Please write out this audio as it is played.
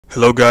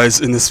Hello guys,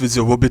 in this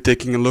video we'll be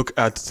taking a look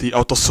at the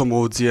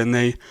autosomal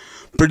DNA,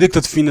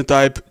 predicted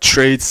phenotype,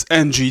 traits,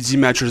 and GD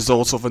match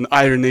results of an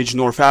Iron Age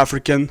North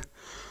African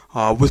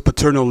with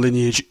paternal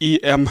lineage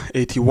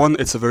EM81.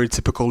 It's a very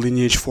typical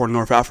lineage for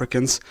North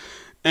Africans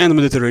and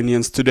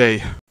Mediterraneans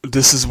today.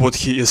 This is what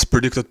he is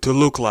predicted to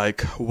look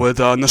like. With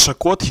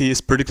NOSHACOT, he is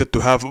predicted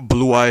to have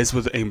blue eyes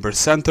with amber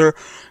center,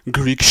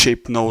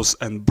 Greek-shaped nose,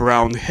 and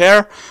brown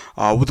hair.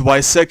 With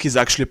YSEC, he's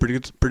actually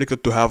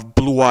predicted to have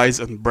blue eyes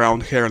and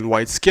brown hair and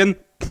white skin.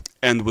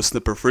 And with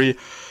snipper free,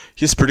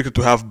 he's predicted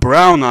to have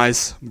brown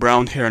eyes,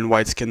 brown hair, and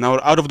white skin.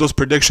 Now, out of those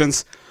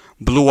predictions,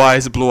 blue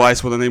eyes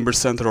with an amber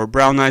center, or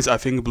brown eyes, I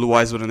think blue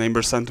eyes with an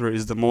amber center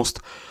is the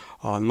most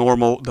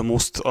normal, the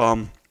most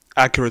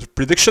accurate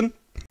prediction.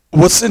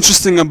 What's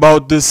interesting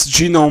about this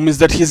genome is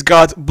that he's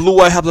got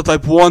blue eye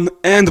haplotype 1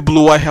 and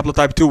blue eye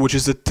haplotype 2, which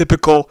is the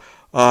typical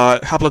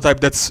haplotype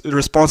that's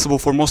responsible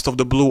for most of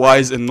the blue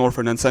eyes in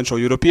Northern and Central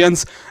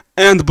Europeans,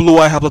 and blue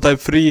eye haplotype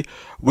 3,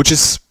 which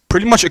is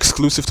pretty much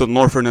exclusive to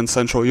Northern and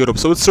Central Europe.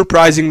 So it's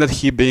surprising that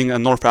he, being a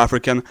North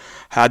African,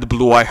 had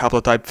blue eye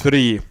haplotype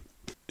 3.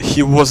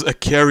 He was a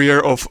carrier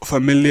of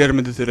familiar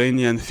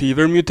Mediterranean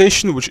fever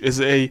mutation, which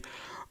is a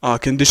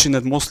condition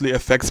that mostly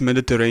affects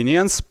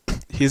Mediterraneans.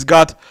 He's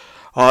got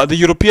the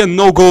European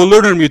no-go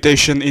learner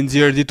mutation in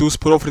DRD2's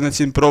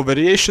pro-frenetin pro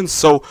variation,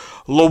 so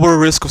lower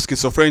risk of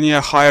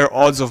schizophrenia, higher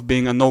odds of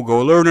being a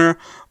no-go learner,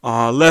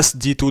 less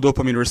D2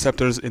 dopamine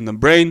receptors in the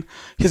brain.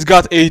 He's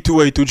got A2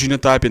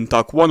 genotype in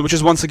TAC1, which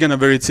is once again a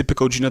very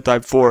typical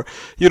genotype for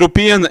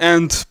European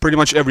and pretty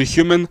much every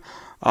human.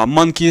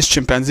 Monkeys,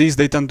 chimpanzees,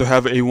 they tend to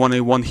have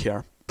A1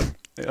 here.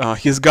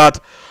 He's got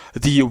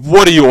the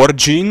warrior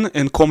gene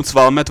in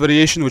Comte-Valmet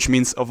variation, which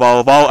means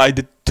Val. I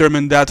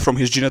determined that from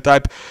his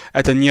genotype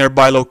at a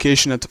nearby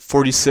location at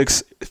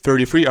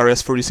 4633,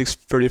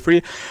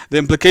 RS4633. The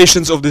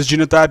implications of this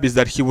genotype is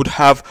that he would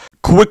have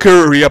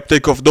quicker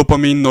reuptake of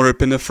dopamine,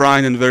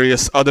 norepinephrine, and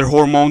various other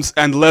hormones,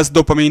 and less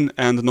dopamine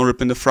and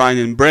norepinephrine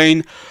in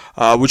brain,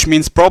 which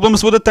means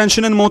problems with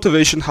attention and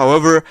motivation.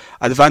 However,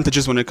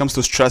 advantages when it comes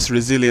to stress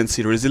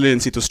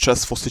resiliency to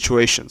stressful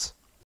situations.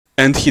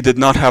 And he did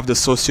not have the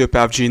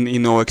sociopath gene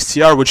in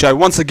OXTR, which I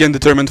once again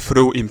determined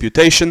through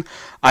imputation.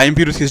 I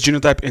imputed his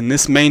genotype in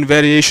this main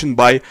variation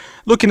by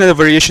looking at a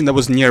variation that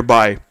was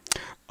nearby.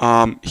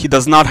 He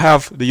does not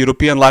have the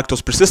European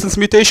lactose persistence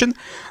mutation.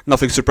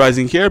 Nothing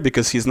surprising here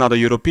because he's not a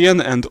European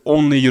and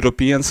only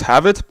Europeans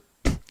have it.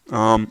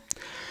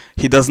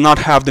 He does not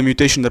have the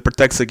mutation that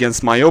protects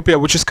against myopia,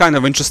 which is kind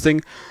of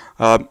interesting.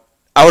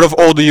 Out of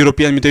all the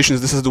European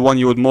mutations, this is the one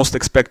you would most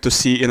expect to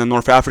see in a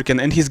North African,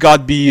 and he's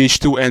got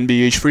BEH2 and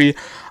BEH3.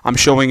 I'm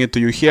showing it to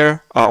you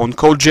here on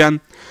CodeGen.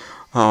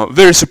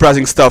 Very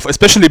surprising stuff,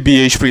 especially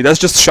BEH3. That's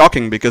just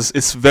shocking because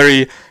it's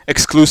very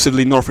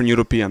exclusively Northern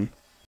European.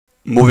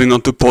 Moving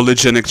on to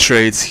polygenic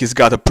traits, he's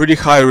got a pretty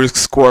high risk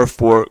score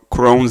for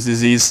Crohn's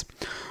disease.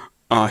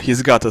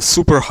 He's got a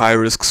super high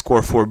risk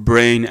score for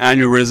brain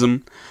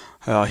aneurysm.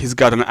 He's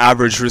got an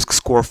average risk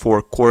score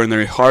for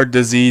coronary heart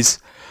disease.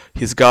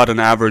 He's got an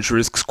average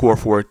risk score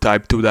for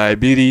type 2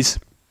 diabetes.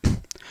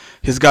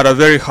 He's got a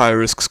very high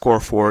risk score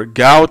for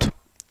gout.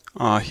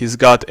 He's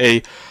got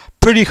a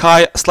pretty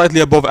high, slightly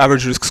above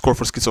average risk score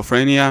for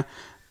schizophrenia,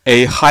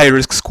 a high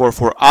risk score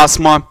for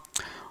asthma.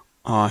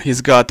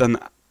 He's got an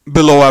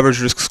below average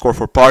risk score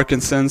for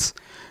Parkinson's,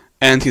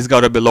 and he's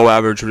got a below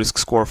average risk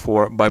score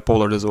for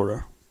bipolar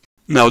disorder.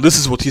 Now, this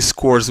is what he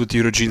scores with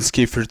Eurogene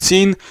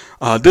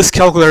K13. This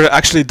calculator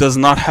actually does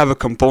not have a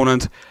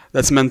component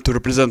that's meant to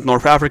represent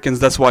North Africans.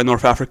 That's why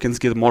North Africans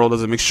get modeled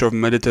as a mixture of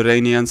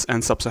Mediterraneans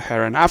and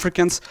Sub-Saharan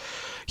Africans.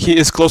 He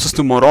is closest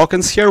to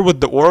Moroccans here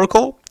with the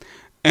Oracle,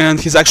 and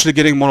he's actually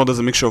getting modeled as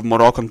a mixture of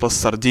Moroccan plus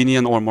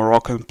Sardinian or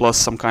Moroccan plus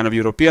some kind of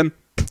European.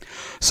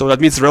 So that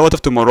means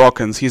relative to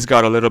Moroccans, he's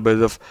got a little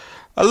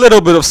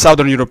bit of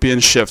Southern European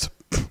shift.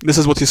 This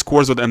is what he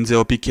scores with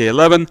MDLP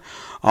K11,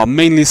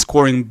 mainly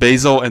scoring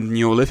basal and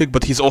Neolithic,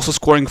 but he's also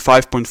scoring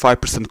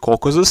 5.5%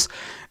 Caucasus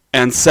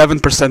and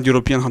 7%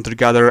 European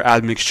hunter-gatherer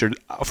admixture.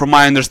 From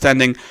my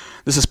understanding,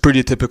 this is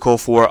pretty typical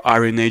for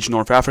Iron Age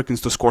North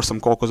Africans to score some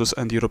Caucasus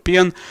and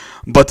European.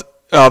 But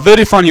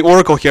very funny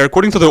Oracle here.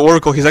 According to the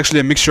Oracle, he's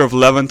actually a mixture of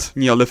Levant,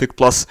 Neolithic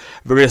plus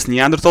various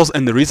Neanderthals.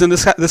 And the reason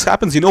this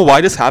happens, you know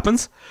why this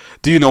happens?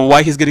 Do you know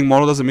why he's getting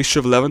modeled as a mixture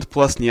of Levant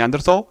plus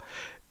Neanderthal?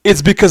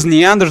 It's because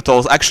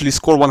Neanderthals actually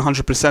score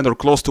 100% or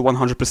close to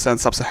 100%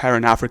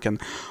 Sub-Saharan African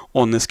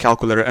on this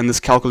calculator, and this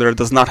calculator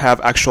does not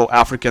have actual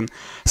African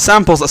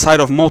samples aside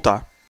of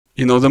Mota.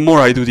 You know, the more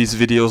I do these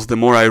videos, the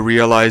more I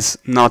realize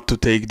not to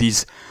take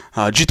these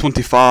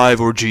G25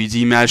 or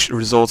GD match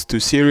results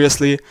too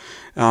seriously.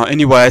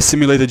 Anyway, I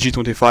simulated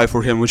G25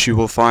 for him, which you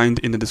will find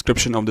in the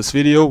description of this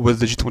video. With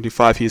the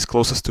G25, he is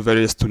closest to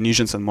various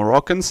Tunisians and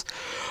Moroccans.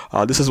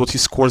 This is what he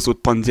scores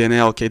with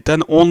PanDNA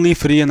LK10, only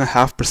 3.5%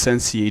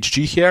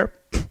 CHG here.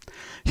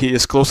 he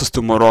is closest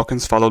to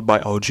Moroccans, followed by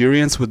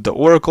Algerians with the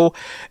oracle,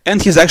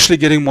 and he's actually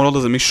getting modeled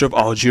as a mixture of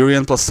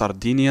Algerian plus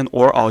Sardinian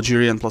or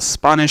Algerian plus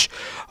Spanish,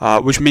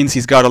 which means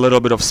he's got a little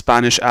bit of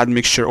Spanish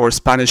admixture or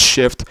Spanish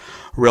shift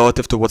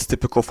relative to what's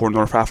typical for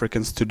North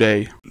Africans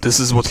today. This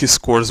is what he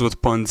scores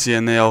with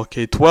PON-DNA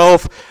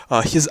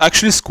LK12. He's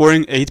actually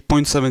scoring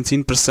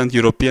 8.17%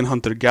 European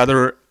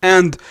hunter-gatherer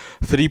and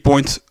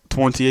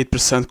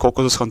 3.28%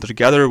 Caucasus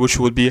hunter-gatherer, which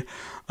would be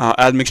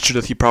admixture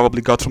that he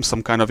probably got from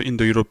some kind of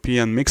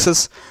Indo-European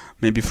mixes,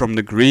 maybe from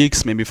the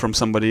Greeks, maybe from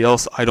somebody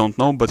else, I don't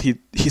know, but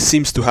he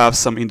seems to have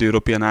some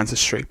Indo-European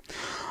ancestry.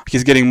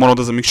 He's getting modeled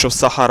as a mixture of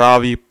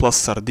Sahrawi plus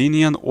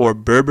Sardinian or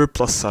Berber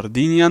plus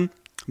Sardinian,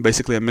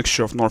 basically a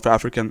mixture of North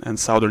African and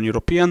Southern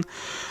European.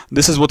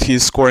 This is what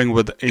he's scoring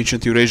with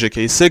Ancient Eurasia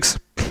K6.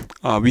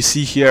 We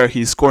see here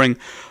he's scoring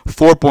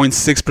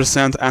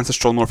 4.6%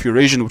 Ancestral North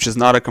Eurasian, which is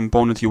not a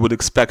component you would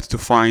expect to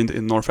find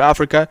in North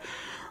Africa,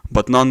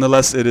 but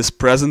nonetheless it is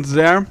present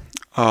there.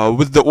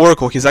 With the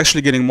oracle, he's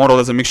actually getting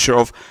modeled as a mixture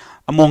of,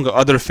 among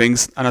other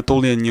things,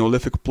 Anatolian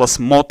Neolithic plus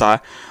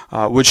Mota,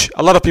 which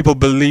a lot of people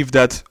believe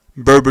that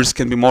Berbers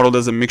can be modeled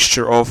as a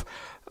mixture of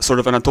sort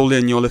of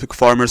Anatolian Neolithic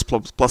farmers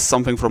plus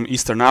something from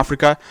Eastern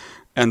Africa,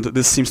 and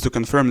this seems to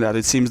confirm that.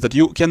 It seems that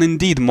you can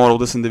indeed model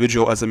this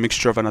individual as a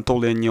mixture of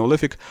Anatolian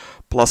Neolithic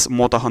plus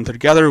Mota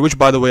hunter-gatherer, which,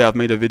 by the way, I've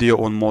made a video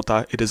on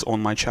Mota. It is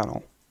on my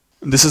channel.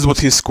 This is what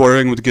he's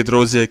scoring with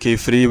Gedrosia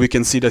K3. We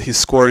can see that he's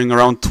scoring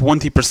around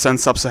 20%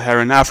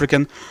 Sub-Saharan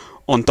African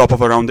on top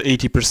of around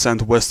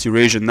 80% West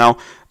Eurasian. Now,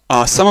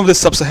 some of this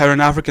Sub-Saharan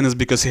African is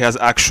because he has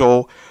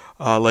actual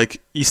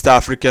like East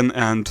African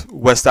and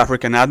West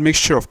African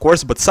admixture, of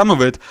course, but some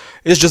of it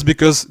is just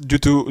because due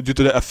to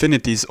the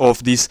affinities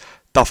of these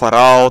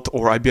Tafaralt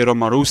or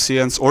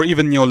Ibero-Mauritians or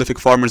even Neolithic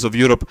farmers of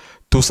Europe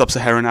to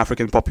Sub-Saharan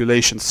African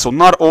populations. So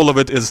not all of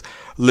it is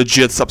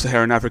legit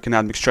Sub-Saharan African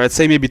admixture. I'd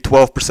say maybe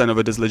 12% of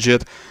it is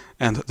legit,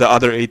 and the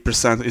other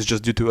 8% is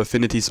just due to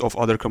affinities of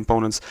other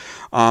components.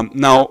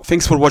 Now,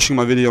 thanks for watching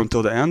my video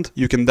until the end.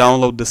 You can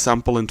download the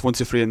sample in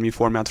 23andMe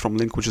format from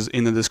link which is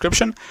in the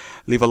description.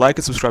 Leave a like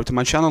and subscribe to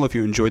my channel if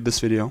you enjoyed this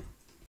video.